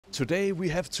Today we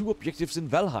have two objectives in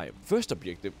Valheim. First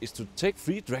objective is to take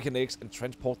 3 dragon eggs and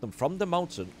transport them from the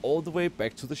mountain all the way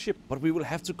back to the ship. But we will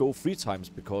have to go 3 times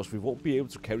because we won't be able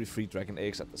to carry 3 dragon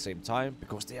eggs at the same time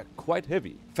because they are quite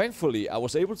heavy. Thankfully, I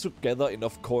was able to gather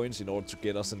enough coins in order to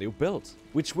get us a new belt,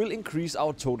 which will increase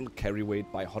our total carry weight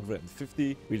by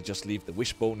 150. We'll just leave the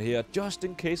wishbone here just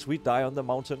in case we die on the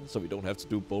mountain, so we don't have to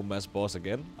do bone mass boss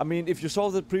again. I mean, if you saw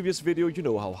the previous video, you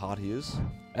know how hard he is.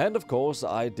 And of course,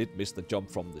 I did miss the jump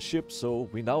from the ship, so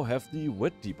we now have the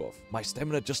wet debuff. My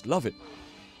stamina just love it.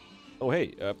 Oh,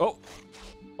 hey. Oh.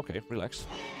 Okay, relax.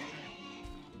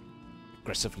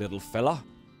 Aggressive little fella.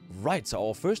 Right, so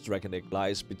our first dragon egg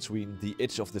lies between the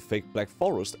edge of the fake black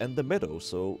forest and the meadow,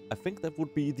 so I think that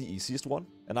would be the easiest one.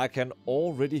 And I can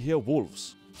already hear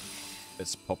wolves.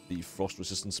 Let's pop the frost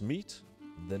resistance meat.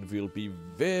 Then we'll be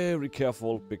very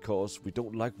careful because we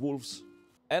don't like wolves.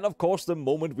 And of course, the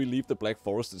moment we leave the Black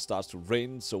Forest, it starts to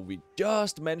rain, so we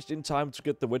just managed in time to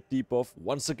get the wet debuff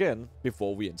once again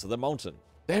before we enter the mountain.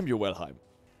 Damn you, Valheim.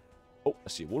 Oh, I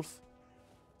see a wolf.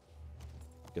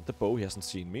 Get the bow, he hasn't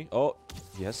seen me. Oh,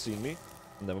 he has seen me.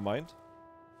 Never mind.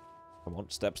 Come on,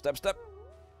 stab, stab, stab.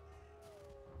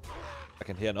 I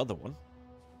can hear another one.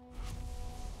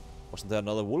 Wasn't there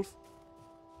another wolf?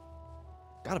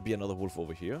 Gotta be another wolf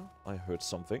over here. I heard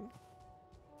something.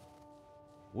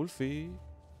 Wolfie.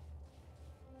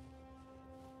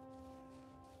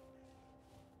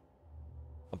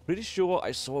 I'm pretty sure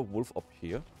I saw a wolf up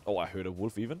here. Oh, I heard a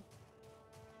wolf even.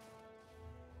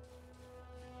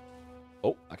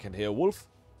 Oh, I can hear a wolf.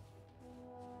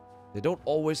 They don't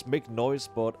always make noise,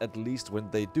 but at least when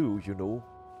they do, you know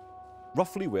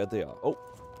roughly where they are. Oh,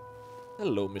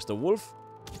 hello, Mr. Wolf.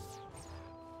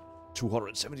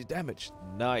 270 damage.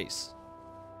 Nice.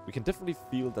 We can definitely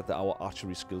feel that our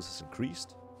archery skills has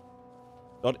increased.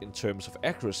 Not in terms of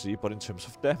accuracy, but in terms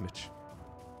of damage.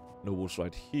 No wolves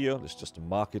right here. Let's just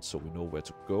mark it so we know where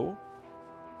to go.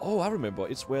 Oh, I remember.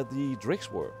 It's where the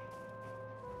drakes were.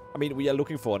 I mean, we are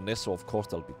looking for a nest, so of course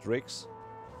there'll be drakes.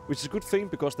 Which is a good thing,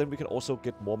 because then we can also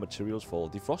get more materials for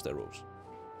the frost arrows.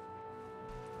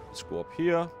 Let's go up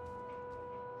here.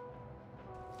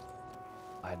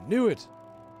 I knew it!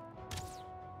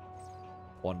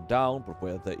 One down, but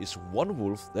where there is one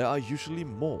wolf, there are usually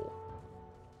more.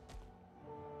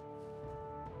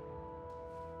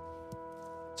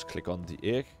 Let's click on the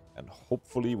egg, and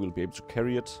hopefully we'll be able to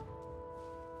carry it.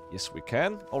 Yes, we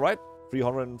can. Alright,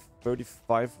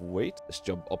 335 weight. Let's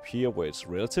jump up here where it's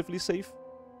relatively safe.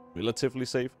 Relatively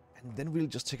safe. And then we'll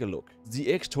just take a look.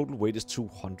 The egg's total weight is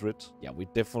 200. Yeah, we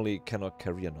definitely cannot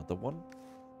carry another one.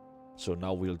 So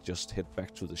now we'll just head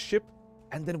back to the ship.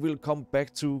 And then we'll come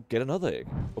back to get another egg.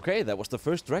 Okay, that was the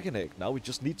first dragon egg. Now we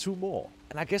just need 2 more.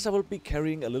 And I guess I will be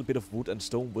carrying a little bit of wood and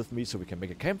stone with me so we can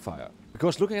make a campfire.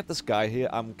 Because looking at the sky here,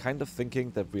 I'm kind of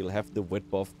thinking that we'll have the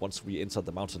wet buff once we enter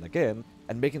the mountain again.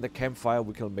 And making the campfire,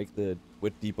 we can make the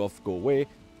wet debuff go away.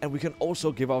 And we can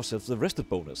also give ourselves the rested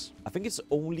bonus. I think it's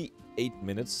only 8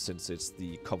 minutes since it's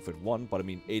the comfort 1. But I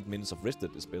mean, 8 minutes of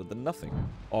rested is better than nothing.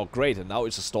 Oh, great. And now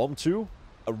it's a storm too.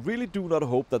 I really do not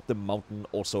hope that the mountain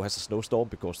also has a snowstorm,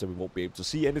 because then we won't be able to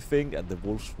see anything and the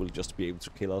wolves will just be able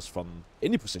to kill us from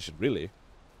any position, really.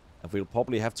 And we'll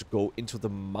probably have to go into the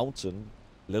mountain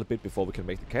a little bit before we can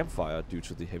make the campfire due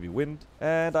to the heavy wind.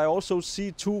 And I also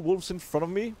see 2 wolves in front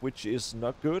of me, which is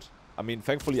not good. I mean,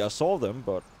 thankfully I saw them,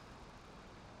 but...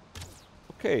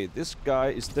 Okay, this guy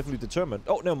is definitely determined.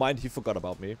 Oh, never mind, he forgot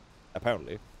about me,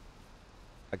 apparently.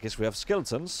 I guess we have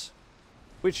skeletons,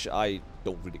 which I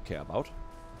don't really care about.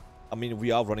 I mean,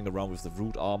 we are running around with the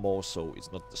root armor, so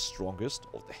it's not the strongest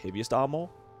or the heaviest armor.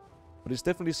 But it's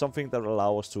definitely something that will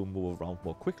allow us to move around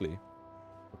more quickly.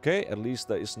 Okay, at least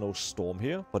there is no storm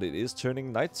here, but it is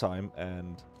turning nighttime,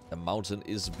 and the mountain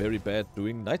is very bad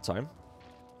during nighttime.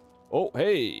 Oh,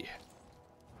 hey!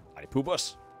 Hi,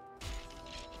 poopers!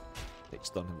 They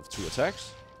stun him with 2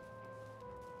 attacks.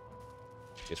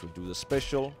 Guess we'll do the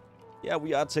special. Yeah,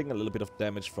 we are taking a little bit of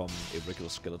damage from a regular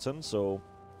skeleton, so...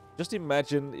 Just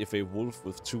imagine if a wolf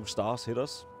with 2 stars hit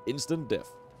us. Instant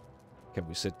death. Can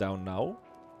we sit down now?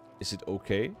 Is it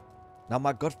okay? Now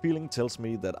my gut feeling tells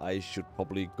me that I should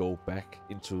probably go back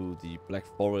into the Black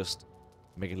Forest,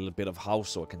 make a little bit of house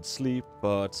so I can sleep,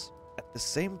 but at the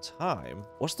same time,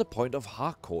 what's the point of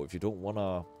hardcore if you don't want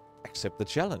to accept the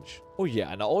challenge? Oh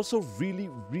yeah, and I also really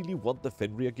want the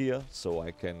Fenrir gear, so I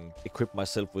can equip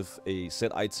myself with a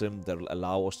set item that will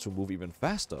allow us to move even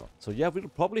faster. So yeah, we'll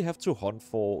probably have to hunt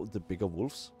for the bigger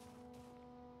wolves.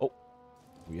 Oh,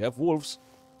 we have wolves.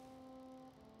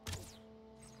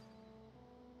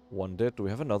 One dead. Do we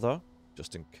have another?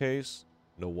 Just in case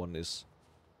no one is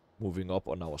moving up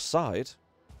on our side.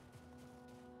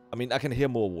 I mean, I can hear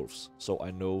more wolves, so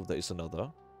I know there is another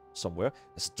somewhere.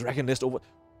 There's a dragon nest over...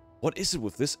 What is it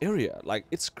with this area? Like,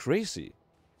 it's crazy.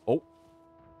 Oh,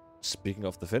 speaking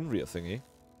of the Fenrir thingy,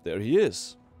 there he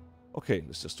is. Okay,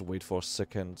 let's just wait for a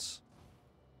second.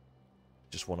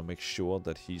 Just want to make sure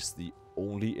that he's the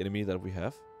only enemy that we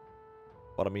have.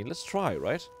 But I mean, let's try,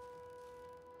 right?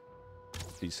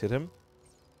 Please hit him.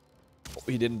 Oh,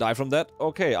 he didn't die from that.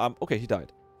 Okay, okay, he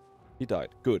died. He died.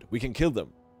 Good. We can kill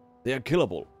them. They are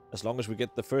killable as long as we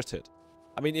get the first hit.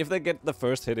 I mean, if they get the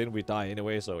first hit in, we die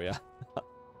anyway, so yeah.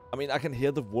 I mean, I can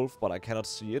hear the wolf, but I cannot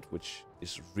see it, which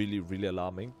is really, really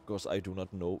alarming, because I do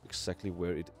not know exactly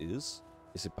where it is.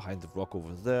 Is it behind the rock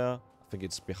over there? I think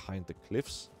it's behind the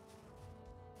cliffs.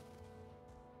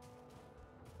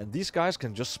 And these guys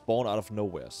can just spawn out of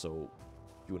nowhere, so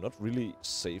you're not really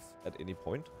safe at any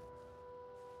point.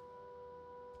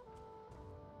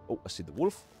 Oh, I see the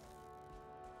wolf.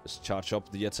 Let's charge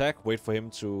up the attack. Wait for him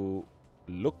to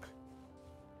look.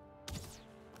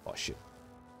 Oh, shit.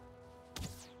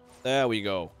 There we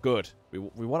go. Good.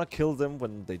 We want to kill them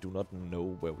when they do not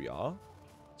know where we are,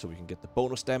 so we can get the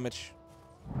bonus damage.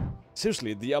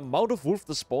 Seriously, the amount of wolf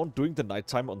that spawn during the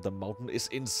nighttime on the mountain is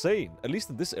insane. At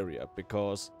least in this area,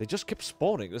 because they just keep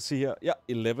spawning. Let's see here. Yeah,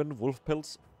 11 wolf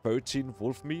pelts, 13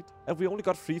 wolf meat. And we only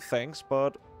got 3 fangs,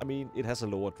 but I mean, it has a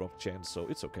lower drop chance, so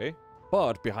it's okay.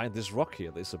 But behind this rock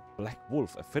here, there's a black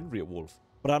wolf, a Fenrir wolf.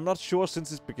 But I'm not sure,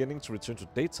 since it's beginning to return to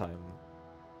daytime,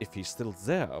 if he's still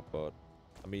there. But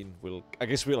I mean, I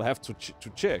guess we'll have to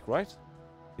check, right?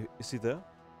 Is he there?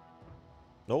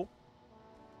 No?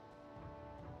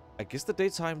 I guess the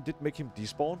daytime did make him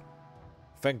despawn.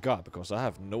 Thank God, because I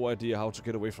have no idea how to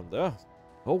get away from there.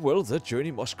 Oh well, the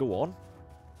journey must go on.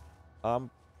 I'm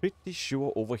pretty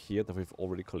sure over here that we've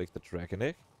already collected dragon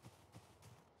egg.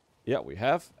 Yeah, we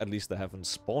have. At least I haven't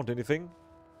spawned anything.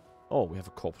 Oh, we have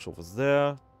a corpse over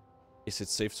there. Is it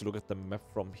safe to look at the map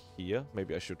from here?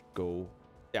 Maybe I should go...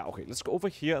 Yeah, okay, let's go over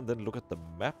here and then look at the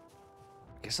map.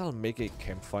 I guess I'll make a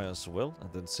campfire as well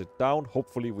and then sit down.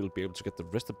 Hopefully we'll be able to get the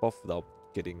rested buff without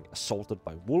getting assaulted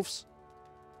by wolves.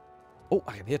 Oh,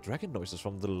 I can hear dragon noises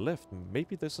from the left.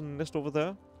 Maybe there's a nest over there.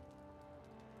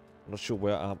 I'm not sure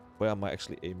where am I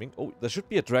actually aiming. Oh, there should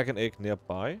be a dragon egg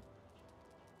nearby.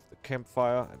 The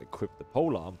campfire and equip the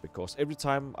polearm, because every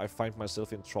time I find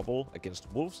myself in trouble against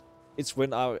wolves, it's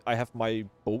when I have my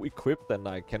bow equipped and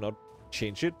I cannot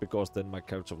change it, because then my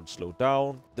character will slow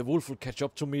down. The wolf will catch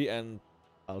up to me and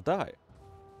I'll die.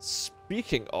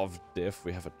 Speaking of death,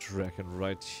 we have a dragon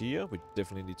right here. We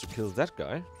definitely need to kill that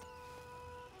guy.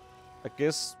 I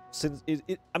guess, since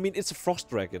I mean, it's a frost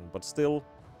dragon, but still,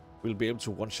 we'll be able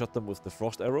to one-shot them with the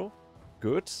frost arrow.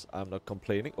 Good, I'm not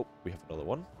complaining. Oh, we have another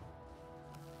one.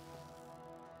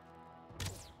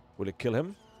 Will it kill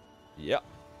him? Yeah.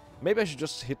 Maybe I should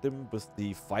just hit them with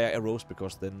the fire arrows,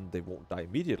 because then they won't die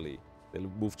immediately. They'll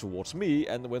move towards me,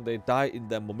 and when they die in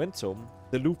their momentum,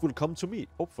 the loot will come to me,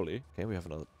 hopefully. Okay, we have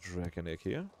another dragon egg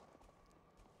here.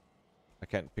 I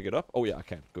can't pick it up. Oh yeah, I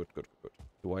can. Good, good, good.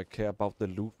 Do I care about the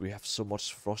loot? We have so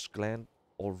much frost gland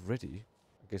already.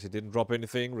 I guess it didn't drop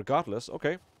anything regardless.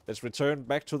 Okay, let's return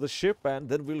back to the ship and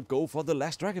then we'll go for the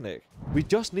last dragon egg. We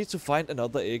just need to find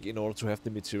another egg in order to have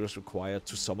the materials required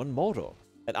to summon Mordor.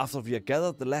 And after we have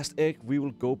gathered the last egg, we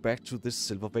will go back to this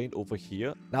silver vein over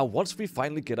here. Now, once we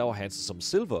finally get our hands on some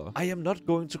silver, I am not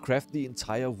going to craft the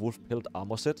entire wolf pelt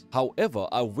armor set. However,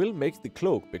 I will make the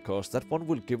cloak, because that one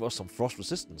will give us some frost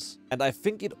resistance. And I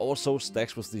think it also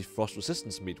stacks with the frost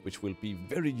resistance meat, which will be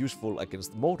very useful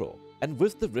against Mordor. And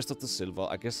with the rest of the silver,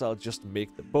 I guess I'll just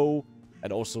make the bow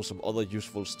and also some other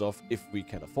useful stuff if we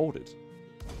can afford it.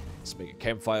 Let's make a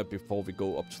campfire before we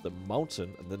go up to the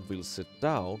mountain, and then we'll sit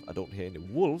down. I don't hear any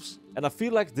wolves. And I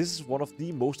feel like this is one of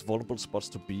the most vulnerable spots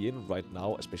to be in right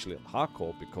now, especially on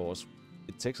hardcore, because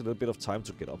it takes a little bit of time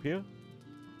to get up here.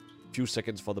 A few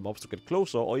seconds for the mobs to get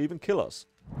closer or even kill us.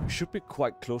 We should be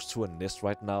quite close to a nest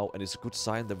right now, and it's a good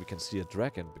sign that we can see a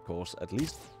dragon, because at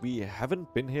least we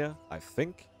haven't been here, I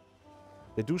think.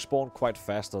 They do spawn quite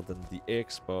faster than the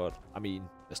eggs, but I mean,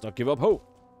 let's not give up hope.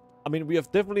 I mean, we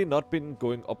have definitely not been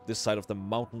going up this side of the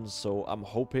mountains, so I'm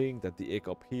hoping that the egg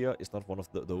up here is not one of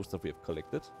those that we have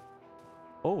collected.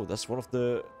 Oh, that's one of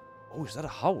the... Oh, is that a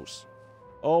house?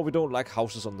 Oh, we don't like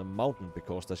houses on the mountain,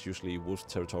 because that's usually wolf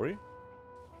territory.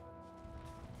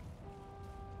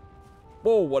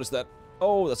 Whoa, what is that?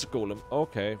 Oh, that's a golem.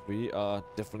 Okay, we are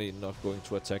definitely not going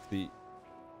to attack the...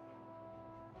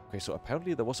 Okay, so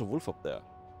apparently there was a wolf up there.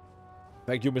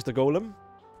 Thank you, Mr. Golem.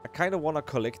 I kind of want to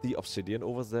collect the obsidian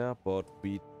over there, but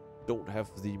we don't have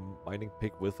the mining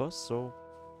pick with us, so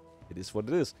it is what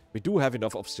it is. We do have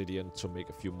enough obsidian to make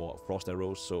a few more frost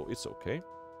arrows, so it's okay.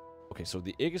 Okay, so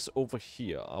the egg is over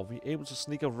here. Are we able to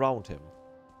sneak around him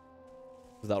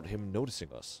without him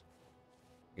noticing us?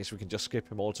 I guess we can just skip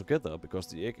him altogether, because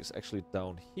the egg is actually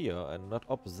down here and not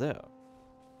up there.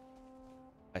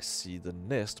 I see the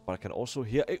nest, but I can also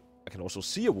hear... I can also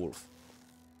see a wolf.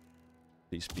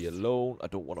 Please be alone. I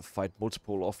don't want to fight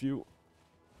multiple of you.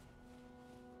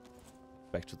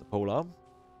 Back to the polearm.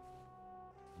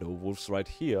 No wolves right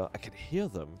here. I can hear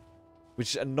them.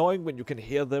 Which is annoying when you can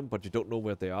hear them, but you don't know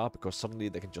where they are, because suddenly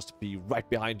they can just be right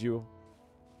behind you.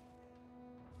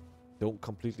 Don't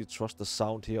completely trust the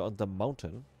sound here on the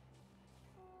mountain.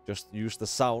 Just use the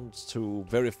sounds to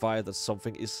verify that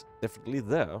something is definitely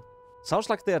there. Sounds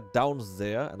like they're down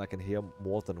there, and I can hear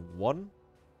more than one.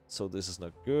 So this is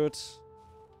not good.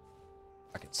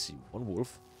 I can see one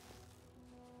wolf.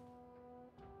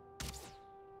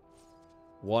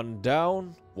 One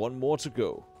down, one more to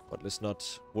go. But let's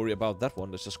not worry about that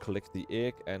one. Let's just collect the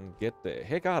egg and get the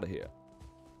heck out of here.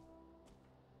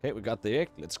 Okay, we got the egg.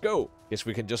 Let's go. Guess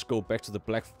we can just go back to the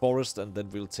Black Forest, and then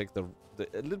we'll take the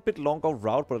a little bit longer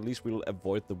route, but at least we'll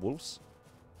avoid the wolves.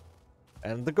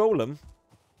 And the golem.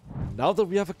 Now that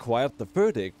we have acquired the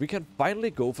third egg, we can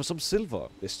finally go for some silver.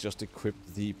 Let's just equip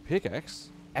the pickaxe.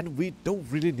 And we don't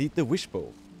really need the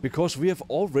wishbow, because we have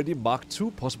already marked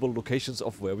 2 possible locations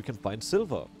of where we can find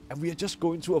silver. And we are just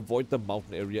going to avoid the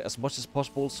mountain area as much as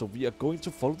possible, so we are going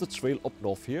to follow the trail up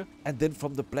north here, and then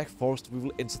from the Black Forest we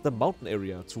will enter the mountain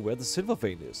area to where the silver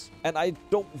vein is. And I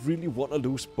don't really want to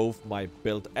lose both my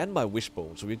belt and my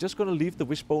wishbone, so we're just going to leave the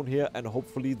wishbone here, and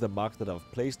hopefully the mark that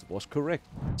I've placed was correct.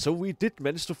 So we did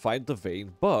manage to find the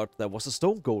vein, but there was a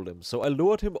stone golem, so I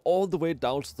lured him all the way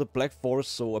down to the Black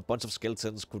Forest so a bunch of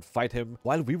skeletons could fight him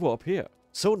while we were up here.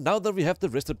 So now that we have the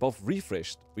rested buff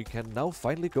refreshed, we can now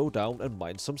finally go down and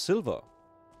mine some silver.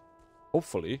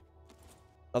 Hopefully.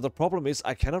 Now the problem is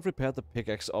I cannot repair the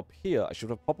pickaxe up here. I should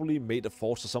have probably made a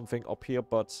forge or something up here,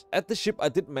 but at the ship I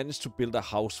did manage to build a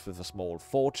house with a small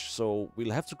forge, so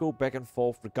we'll have to go back and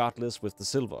forth regardless with the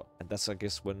silver. And that's, I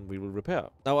guess, when we will repair.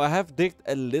 Now I have digged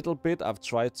a little bit. I've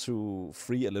tried to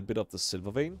free a little bit of the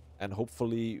silver vein, and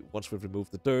hopefully once we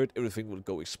remove the dirt, everything will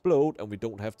go explode and we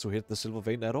don't have to hit the silver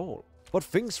vein at all. But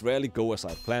things rarely go as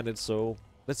I planned it, so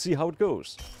let's see how it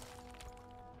goes.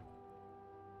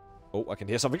 Oh, I can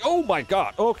hear something. Oh my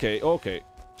god! Okay, okay.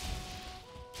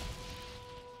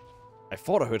 I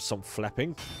thought I heard some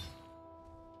flapping.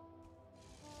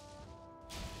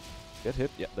 Get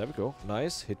hit. Yeah, there we go.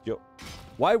 Nice. Hit your...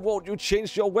 Why won't you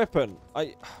change your weapon?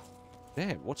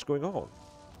 Damn, what's going on?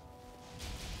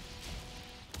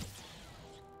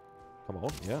 Come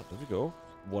on. Yeah, there we go.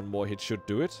 One more hit should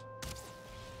do it.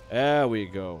 There we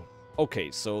go.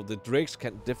 Okay, so the drakes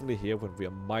can definitely hear when we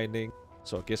are mining.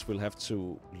 So I guess we'll have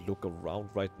to look around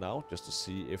right now just to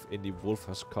see if any wolf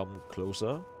has come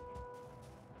closer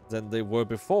than they were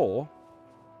before.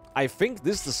 I think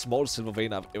this is the smallest silver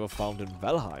vein I've ever found in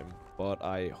Valheim, but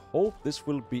I hope this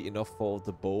will be enough for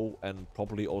the bow and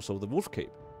probably also the wolf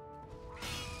cape.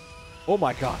 Oh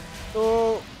my god.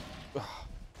 Oh.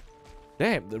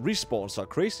 Damn, the respawns are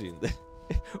crazy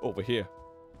over here.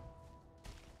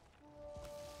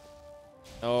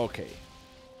 Okay.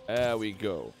 There we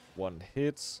go. One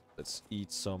hit. Let's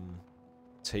eat some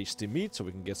tasty meat so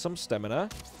we can get some stamina.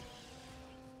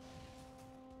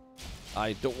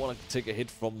 I don't want to take a hit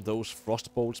from those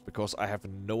frost bolts because I have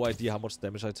no idea how much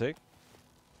damage I take.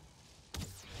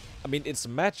 I mean, it's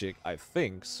magic, I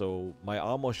think, so my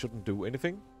armor shouldn't do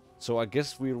anything. So I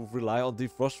guess we'll rely on the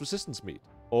frost resistance meat.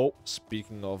 Oh,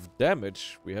 speaking of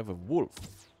damage, we have a wolf.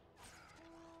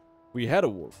 We had a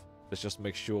wolf. Let's just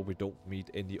make sure we don't meet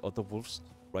any other wolves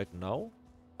right now.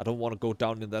 I don't want to go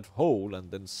down in that hole and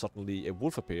then suddenly a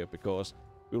wolf appear, because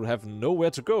we will have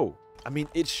nowhere to go. I mean,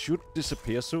 it should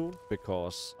disappear soon,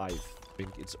 because I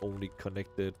think it's only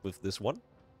connected with this one.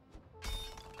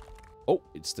 Oh,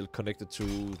 it's still connected to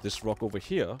this rock over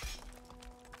here.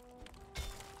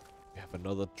 We have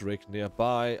another drake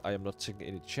nearby. I am not taking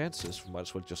any chances. We might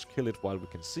as well just kill it while we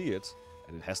can see it.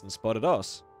 And it hasn't spotted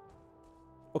us.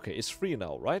 Okay, it's free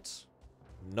now, right?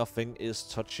 Nothing is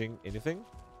touching anything.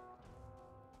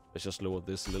 Let's just lower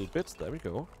this a little bit. There we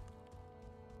go.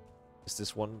 Is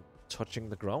this one touching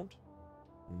the ground?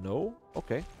 No?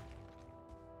 Okay.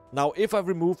 Now, if I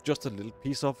remove just a little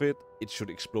piece of it, it should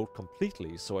explode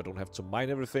completely, so I don't have to mine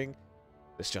everything.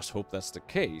 Let's just hope that's the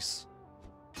case.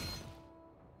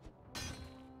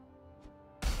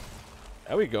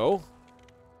 There we go.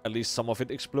 At least some of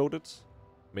it exploded.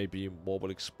 Maybe more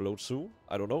will explode soon.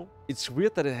 I don't know. It's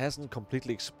weird that it hasn't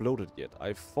completely exploded yet.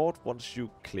 I thought once you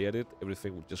cleared it,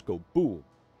 everything would just go boom.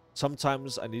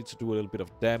 Sometimes I need to do a little bit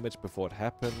of damage before it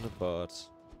happened, but...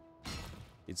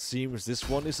 It seems this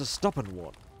one is a stubborn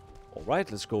one.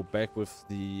 Alright, let's go back with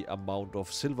the amount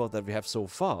of silver that we have so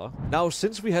far. Now,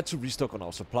 since we had to restock on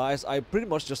our supplies, I pretty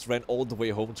much just ran all the way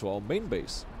home to our main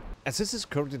base. And since it's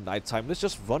currently nighttime, let's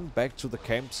just run back to the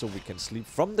camp so we can sleep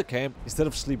from the camp instead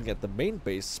of sleeping at the main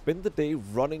base. Spend the day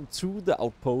running to the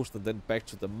outpost and then back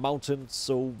to the mountain,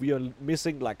 so we are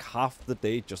missing like half the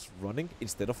day just running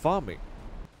instead of farming.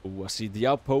 Oh, I see the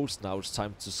outpost. Now it's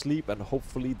time to sleep and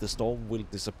hopefully the storm will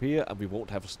disappear and we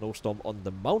won't have a snowstorm on the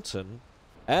mountain.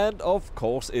 And of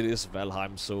course it is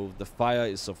Valheim, so the fire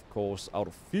is of course out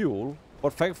of fuel.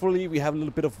 But thankfully we have a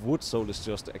little bit of wood, so let's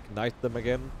just ignite them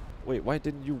again. Wait, why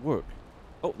didn't you work?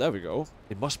 Oh, there we go.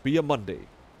 It must be a Monday.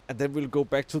 And then we'll go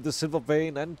back to the silver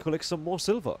vein and collect some more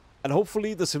silver. And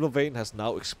hopefully the silver vein has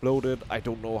now exploded. I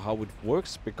don't know how it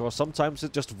works, because sometimes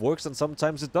it just works and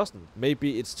sometimes it doesn't.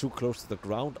 Maybe it's too close to the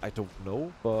ground, I don't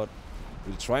know, but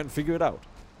we'll try and figure it out.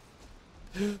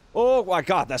 Oh my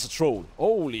god, that's a troll.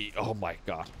 Holy, oh my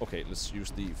god. Okay, let's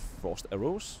use the frost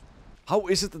arrows. How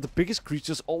is it that the biggest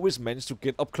creatures always manage to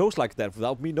get up close like that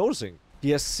without me noticing?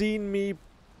 He has seen me,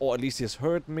 or at least he has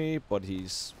heard me, but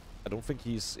I don't think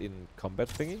he's in combat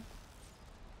thingy.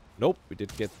 Nope, we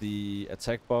did get the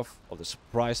attack buff, or the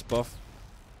surprise buff.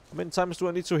 How many times do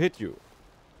I need to hit you?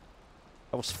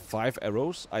 That was 5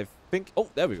 arrows, I think. Oh,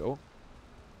 there we go.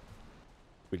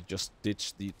 We'll just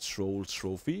ditch the troll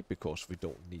trophy, because we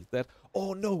don't need that.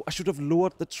 Oh no, I should have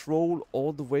lured the troll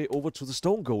all the way over to the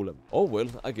stone golem. Oh well,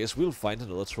 I guess we'll find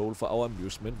another troll for our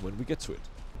amusement when we get to it.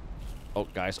 Oh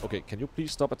guys, okay, can you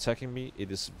please stop attacking me? It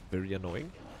is very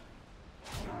annoying.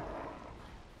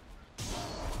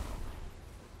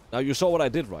 Now you saw what I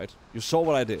did, right? You saw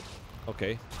what I did.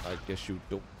 Okay, I guess you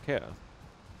don't care.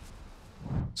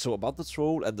 So about the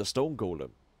troll and the stone golem.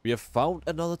 We have found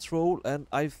another troll, and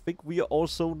I think we are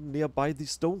also nearby the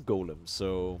stone golem,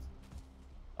 so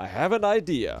I have an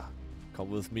idea. Come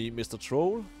with me, Mr.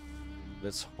 Troll.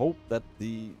 Let's hope that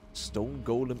the stone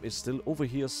golem is still over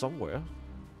here somewhere.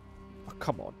 Oh,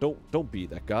 come on, don't be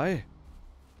that guy.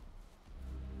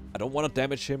 I don't want to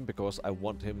damage him because I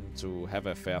want him to have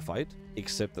a fair fight,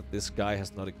 except that this guy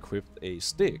has not equipped a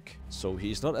stick, so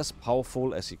he's not as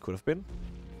powerful as he could have been.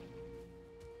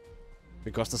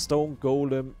 Because the stone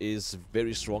golem is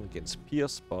very strong against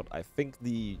pierce, but I think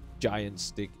the giant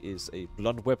stick is a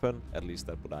blunt weapon. At least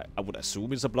that I would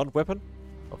assume it's a blunt weapon.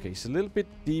 Okay, he's a little bit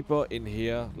deeper in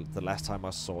here the last time I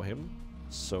saw him.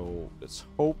 So let's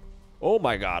hope. Oh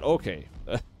my god, okay.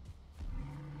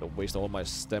 Don't waste all my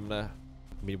stamina.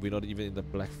 I mean, we're not even in the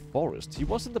Black Forest. He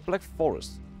was in the Black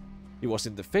Forest. He was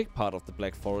in the fake part of the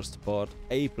Black Forest, but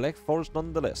a Black Forest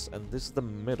nonetheless. And this is the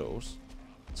meadows.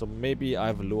 So maybe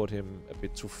I've lured him a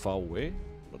bit too far away.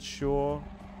 Not sure.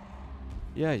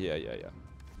 Yeah.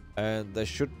 And there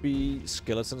should be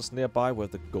skeletons nearby where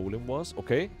the golem was.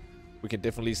 Okay. We can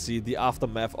definitely see the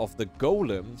aftermath of the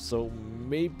golem. So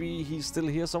maybe he's still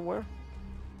here somewhere.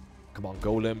 Come on,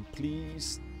 golem,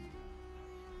 please.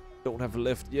 Don't have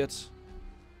left yet.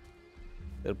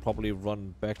 They'll probably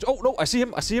run back to... Oh, no, I see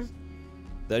him.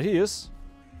 There he is.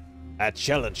 A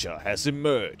challenger has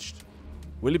emerged.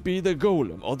 Will it be the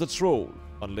golem or the troll?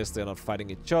 Unless they're not fighting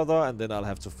each other, and then I'll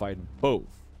have to fight both.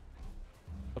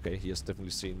 Okay, he has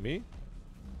definitely seen me.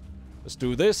 Let's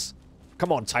do this.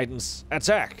 Come on, titans.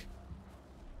 Attack!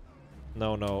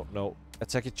 No.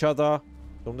 Attack each other.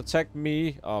 Don't attack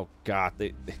me. Oh, God.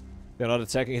 They're not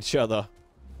attacking each other.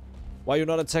 Why are you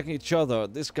not attacking each other?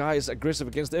 This guy is aggressive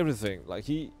against everything. Like,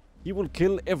 he will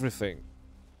kill everything.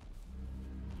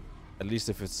 At least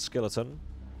if it's skeleton.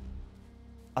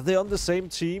 Are they on the same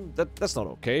team? That's not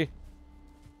okay.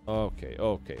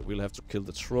 Okay. We'll have to kill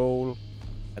the troll.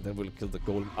 And then we'll kill the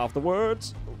golem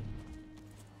afterwards.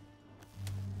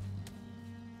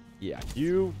 Yeah,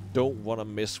 you don't want to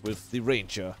mess with the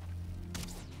ranger.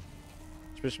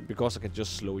 Especially because I can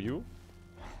just slow you.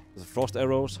 The frost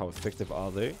arrows, how effective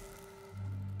are they?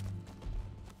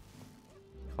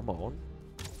 Come on.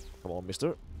 Come on,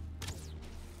 mister.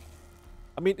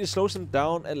 I mean, it slows him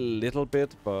down a little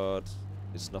bit, but...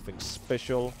 it's nothing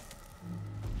special.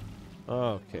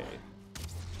 Okay.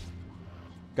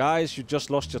 Guys, you just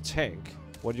lost your tank.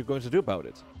 What are you going to do about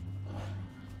it?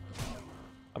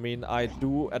 I mean, I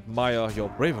do admire your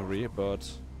bravery, but...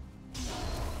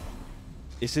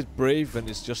 is it brave when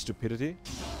it's just stupidity?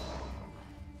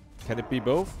 Can it be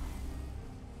both?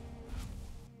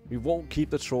 We won't keep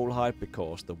the troll hide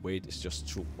because the weight is just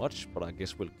too much, but I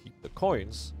guess we'll keep the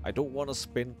coins. I don't want to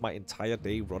spend my entire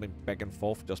day running back and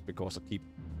forth just because I keep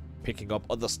picking up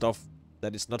other stuff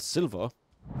that is not silver.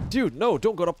 Dude, no,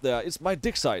 don't go up there. It's my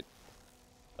dig site.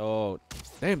 Oh,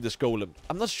 damn this golem.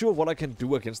 I'm not sure what I can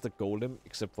do against the golem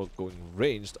except for going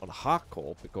ranged on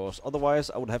hardcore, because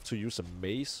otherwise I would have to use a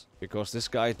mace, because this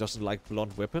guy doesn't like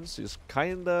blunt weapons. He's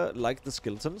kinda like the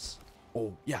skeletons.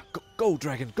 Oh, yeah, go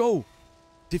dragon, go!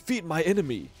 Defeat my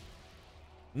enemy.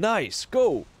 Nice,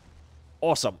 go!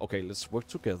 Awesome. Okay, let's work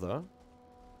together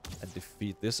and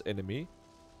defeat this enemy.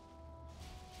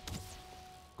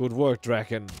 Good work,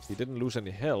 dragon. He didn't lose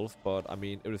any health, but I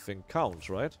mean, everything counts,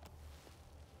 right?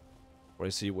 Where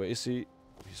is he? Where is he?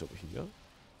 He's over here.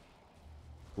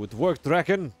 Good work,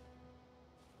 dragon.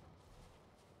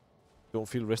 Don't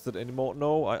feel rested anymore.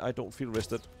 No, I don't feel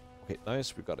rested. Okay,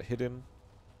 nice. We got a hit in.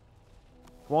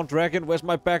 Come on, dragon. Where's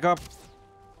my backup?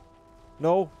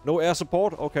 No air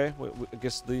support. Okay, I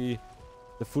guess the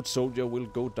foot soldier will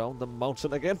go down the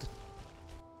mountain again.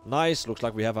 Nice. Looks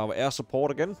like we have our air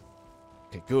support again.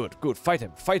 Okay, good. Fight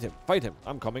him.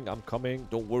 I'm coming.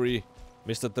 Don't worry,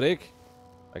 Mr. Drake.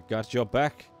 I got your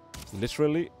back.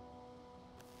 Literally.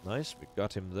 Nice. We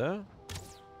got him there.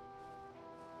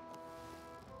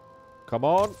 Come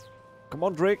on. Come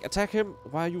on, Drake. Attack him.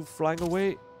 Why are you flying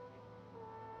away?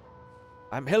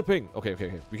 I'm helping.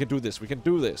 Okay. We can do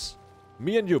this.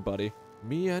 Me and you, buddy.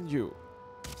 Me and you.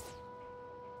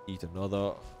 Eat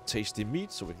another tasty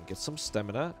meat so we can get some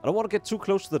stamina. I don't want to get too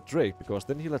close to the Drake, because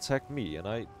then he'll attack me, and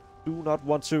I do not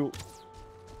want to.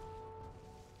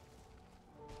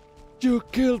 You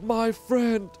killed my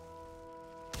friend!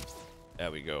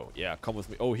 There we go. Yeah, come with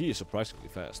me. Oh, he is surprisingly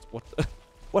fast. What?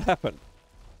 What happened?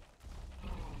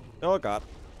 Oh, God.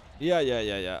 Yeah.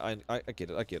 I get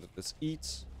it. Let's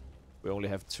eat. We only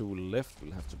have 2 left.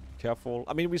 We'll have to be careful.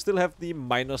 I mean, we still have the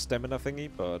minor stamina thingy,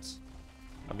 but...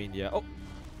 I mean, yeah. Oh!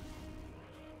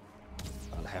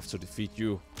 I'll have to defeat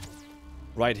you.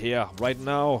 Right here. Right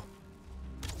now.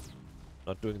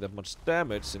 Not doing that much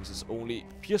damage, since it's only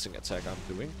piercing attack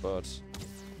I'm doing, but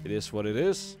it is what it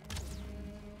is.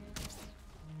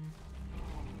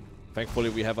 Thankfully,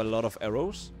 we have a lot of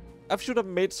arrows. I should have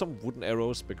made some wooden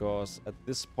arrows, because at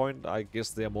this point, I guess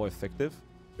they are more effective.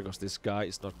 Because this guy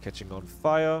is not catching on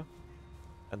fire.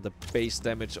 And the base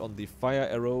damage on the fire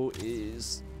arrow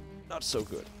is not so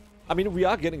good. I mean, we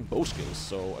are getting bow skills,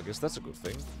 so I guess that's a good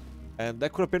thing. And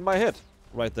that could have been my head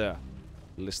right there.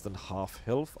 Less than half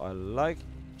health. I like.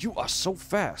 You are so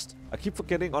fast. I keep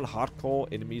forgetting on hardcore,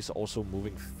 enemies are also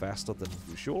moving faster than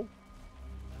usual.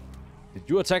 Did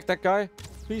you attack that guy?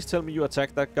 Please tell me you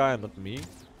attacked that guy and not me.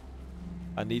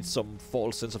 I need some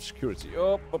false sense of security.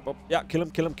 Oh. Yeah, kill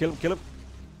him.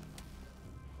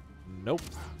 Nope.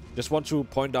 Just want to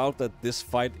point out that this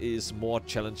fight is more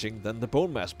challenging than the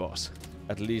Bone Mass boss.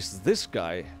 At least this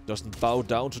guy doesn't bow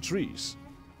down to trees.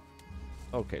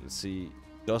 Okay, let's see.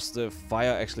 Does the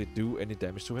fire actually do any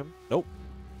damage to him? Nope.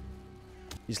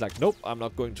 He's like, nope, I'm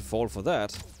not going to fall for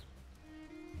that.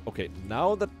 Okay,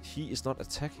 now that he is not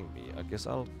attacking me, I guess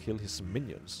I'll kill his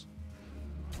minions.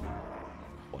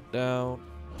 1 down.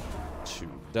 2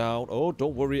 down. Oh,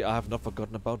 don't worry, I have not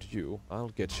forgotten about you. I'll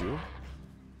get you.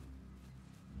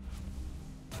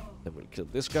 Then we'll kill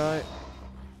this guy.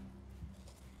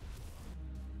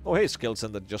 Oh, hey,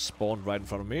 skeleton that just spawned right in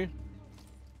front of me.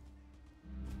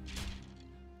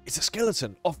 It's a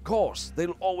skeleton, of course.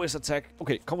 They'll always attack.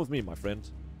 Okay, come with me, my friend.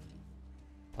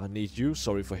 I need you.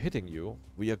 Sorry for hitting you.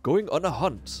 We are going on a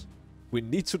hunt. We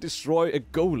need to destroy a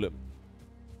golem.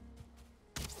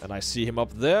 And I see him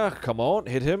up there. Come on,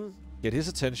 hit him. Get his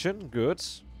attention. Good.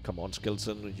 Come on,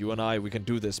 skeleton. You and I, we can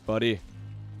do this, buddy.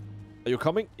 Are you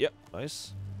coming? Yep,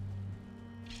 nice.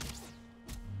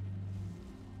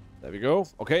 There we go.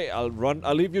 Okay, I'll run.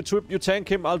 I'll leave you to it. You tank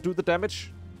him. I'll do the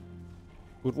damage.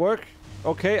 Good work.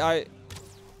 Okay,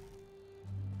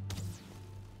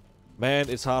 Man,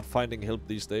 it's hard finding help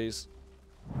these days.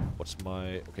 What's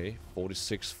my... Okay,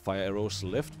 46 fire arrows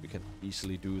left. We can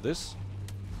easily do this.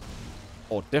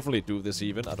 Or definitely do this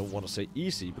even. I don't want to say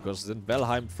easy, because then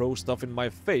Valheim throws stuff in my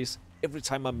face every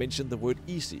time I mention the word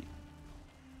easy.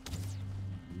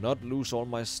 Not lose all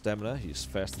my stamina. He's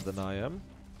faster than I am.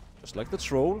 Just like the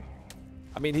troll.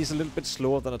 I mean, he's a little bit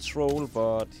slower than a troll,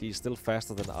 but he's still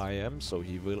faster than I am, so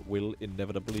he will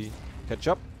inevitably catch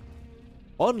up.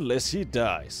 Unless he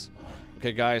dies.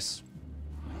 Okay, guys.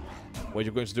 What are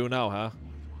you going to do now, huh?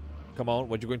 Come on,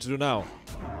 what are you going to do now?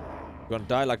 You're gonna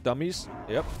die like dummies?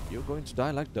 Yep, you're going to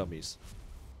die like dummies.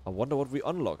 I wonder what we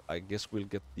unlock. I guess we'll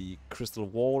get the crystal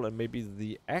wall and maybe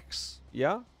the axe?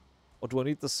 Yeah? Or do I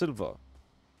need the silver?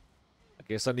 I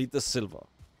guess I need the silver.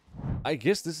 I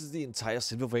guess this is the entire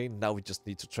silver vein. Now we just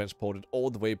need to transport it all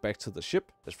the way back to the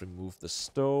ship. Let's remove the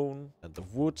stone and the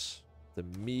wood. The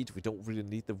meat, we don't really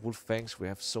need the wolf fangs. We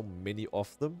have so many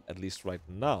of them, at least right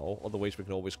now. Otherwise, we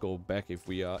can always go back if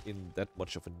we are in that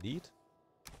much of a need.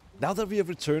 Now that we have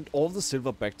returned all the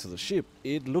silver back to the ship,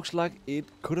 it looks like it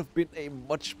could have been a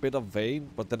much better vein,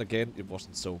 but then again, it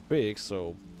wasn't so big,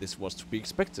 so this was to be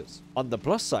expected. On the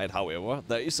plus side, however,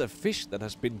 there is a fish that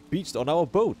has been beached on our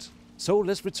boat. So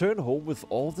let's return home with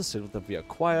all the silver that we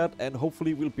acquired, and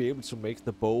hopefully we'll be able to make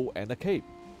the bow and a cape.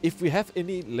 If we have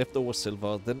any leftover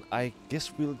silver, then I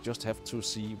guess we'll just have to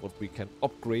see what we can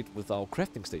upgrade with our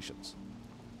crafting stations.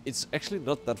 It's actually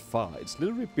not that far. It's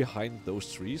literally behind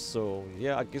those trees, so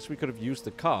yeah, I guess we could have used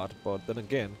the cart, but then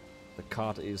again, the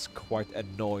cart is quite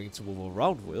annoying to move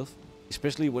around with,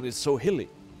 especially when it's so hilly.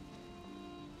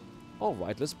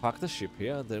 Alright, let's park the ship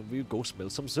here, and then we'll go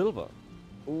smell some silver.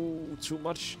 Ooh, too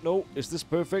much. No, is this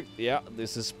perfect? Yeah,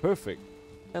 this is perfect.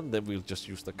 And then we'll just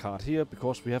use the cart here,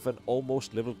 because we have an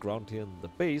almost level ground here in the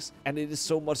base, and it is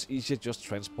so much easier just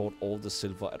transport all the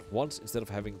silver at once, instead of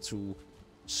having to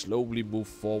slowly move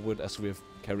forward as we're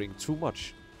carrying too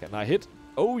much. Can I hit?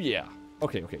 Oh yeah.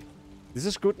 Okay, okay. This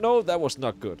is good. No, that was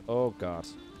not good. Oh god.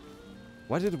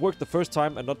 Why did it work the first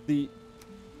time and not the...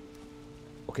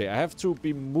 Okay, I have to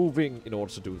be moving in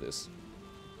order to do this.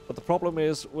 But the problem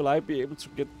is, will I be able to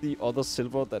get the other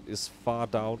silver that is far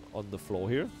down on the floor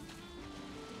here?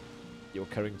 You're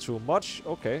carrying too much.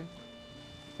 Okay.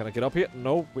 Can I get up here?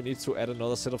 No, we need to add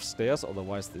another set of stairs,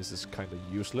 otherwise this is kind of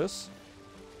useless.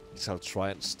 So I'll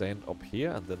try and stand up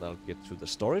here, and then I'll get to the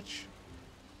storage.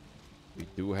 We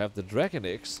do have the dragon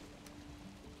eggs.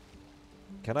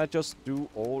 Can I just do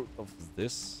all of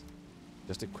this?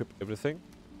 Just equip everything.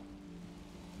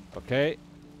 Okay.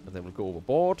 And then we'll go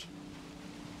overboard.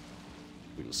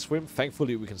 We'll swim.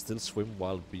 Thankfully, we can still swim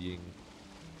while being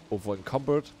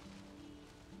over-encumbered.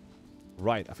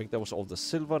 Right, I think that was all the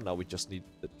silver. Now we just need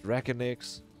the dragon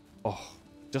eggs. Oh,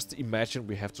 just imagine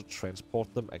we have to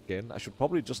transport them again. I should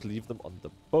probably just leave them on the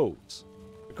boat,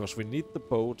 because we need the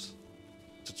boat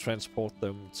to transport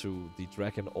them to the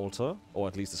dragon altar, or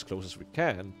at least as close as we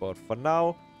can. But for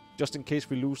now, just in case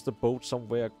we lose the boat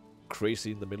somewhere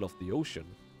crazy in the middle of the ocean,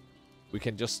 we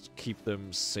can just keep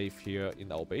them safe here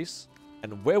in our base.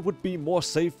 And where would be more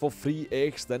safe for 3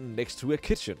 eggs than next to a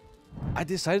kitchen? I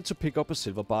decided to pick up a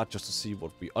silver bar just to see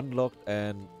what we unlocked,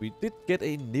 and we did get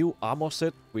a new armor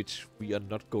set, which we are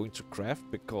not going to craft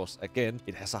because, again,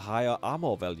 it has a higher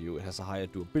armor value, it has a higher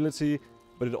durability,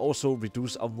 but it also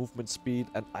reduces our movement speed,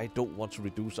 and I don't want to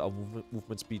reduce our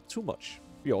movement speed too much.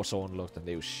 We also unlocked a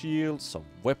new shield, some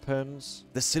weapons.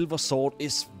 The silver sword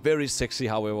is very sexy,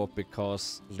 however,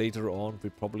 because later on we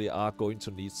probably are going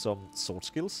to need some sword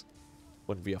skills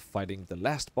when we are fighting the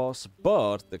last boss,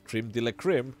 but the creme de la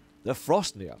creme, the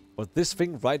Fenrir. But this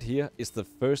thing right here is the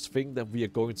first thing that we are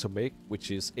going to make, which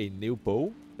is a new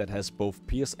bow that has both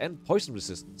pierce and poison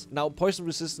resistance. Now, poison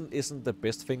resistance isn't the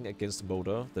best thing against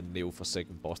Motor, the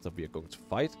Neo-Forsaken boss that we are going to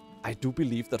fight. I do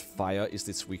believe that fire is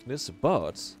its weakness,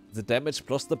 but the damage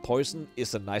plus the poison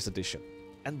is a nice addition.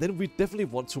 And then we definitely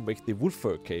want to make the wolf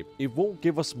fur cape. It won't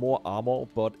give us more armor,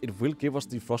 but it will give us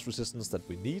the frost resistance that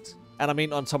we need. And I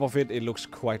mean, on top of it, it looks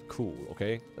quite cool,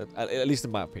 okay? At least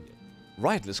in my opinion.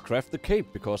 Right, let's craft the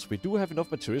cape, because we do have enough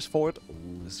materials for it.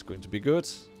 Ooh, this is going to be good.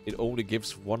 It only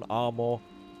gives 1 armor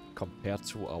compared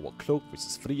to our cloak, which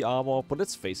is 3 armor. But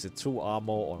let's face it, 2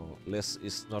 armor or less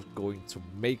is not going to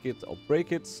make it or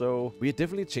break it. So we are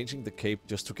definitely changing the cape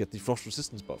just to get the frost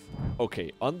resistance buff.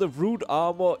 Okay, on the root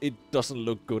armor, it doesn't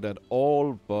look good at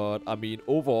all. But I mean,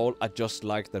 overall, I just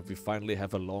like that we finally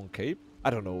have a long cape. I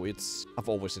don't know, I've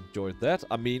always enjoyed that.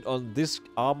 I mean, on this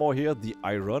armor here, the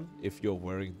iron, if you're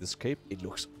wearing this cape, it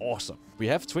looks awesome. We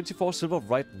have 24 silver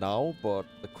right now, but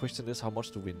the question is, how much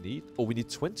do we need? Oh, we need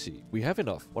 20. We have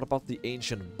enough. What about the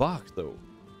ancient bark, though?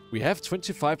 We have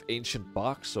 25 ancient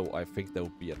bark, so I think that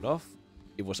would be enough.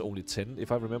 It was only 10,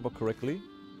 if I remember correctly.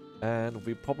 And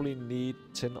we probably need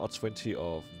 10 or 20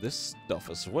 of this stuff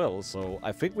as well, so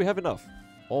I think we have enough.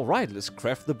 Alright, let's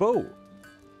craft the bow.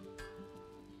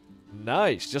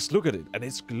 Nice, just look at it, and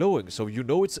it's glowing, so you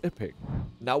know it's epic.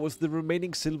 Now with the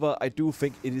remaining silver, I do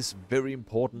think it is very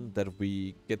important that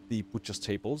we get the butcher's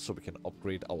table so we can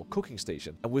upgrade our cooking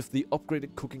station. And with the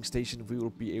upgraded cooking station, we will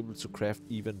be able to craft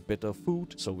even better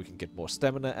food, so we can get more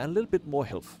stamina and a little bit more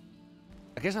health.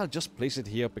 I guess I'll just place it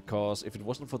here, because if it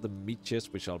wasn't for the meat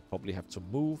chest, which I'll probably have to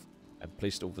move and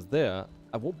place it over there,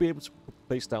 I won't be able to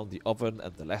place down the oven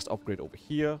and the last upgrade over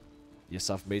here. Yes,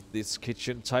 I've made this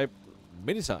kitchen type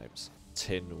many times.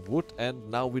 10 wood, and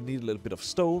now we need a little bit of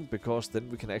stone, because then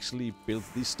we can actually build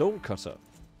the stone cutter.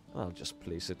 I'll just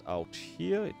place it out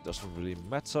here, it doesn't really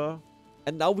matter.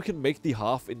 And now we can make the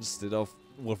hearth instead of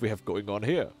what we have going on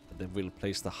here. And then we'll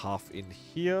place the hearth in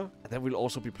here. And then we'll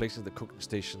also be placing the cooking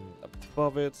station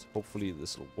above it. Hopefully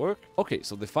this will work. Okay,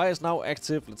 so the fire is now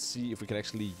active. Let's see if we can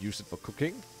actually use it for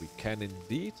cooking. We can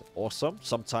indeed. Awesome.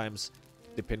 Sometimes,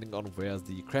 depending on where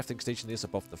the crafting station is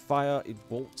above the fire, it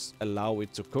won't allow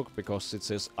it to cook because it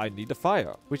says, I need a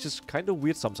fire, which is kind of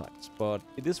weird sometimes, but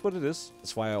it is what it is.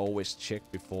 That's why I always check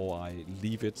before I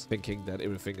leave it, thinking that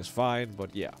everything is fine,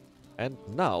 but yeah. And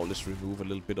now let's remove a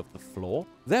little bit of the floor.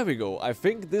 There we go. I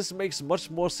think this makes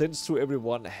much more sense to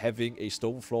everyone having a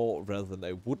stone floor rather than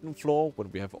a wooden floor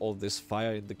when we have all this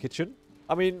fire in the kitchen.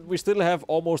 I mean, we still have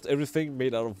almost everything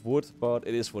made out of wood, but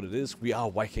it is what it is. We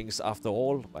are Vikings after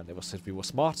all. I never said we were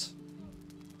smart.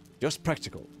 Just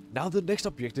practical. Now the next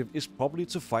objective is probably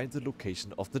to find the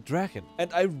location of the dragon.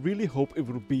 And I really hope it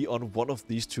will be on one of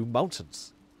these two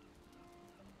mountains.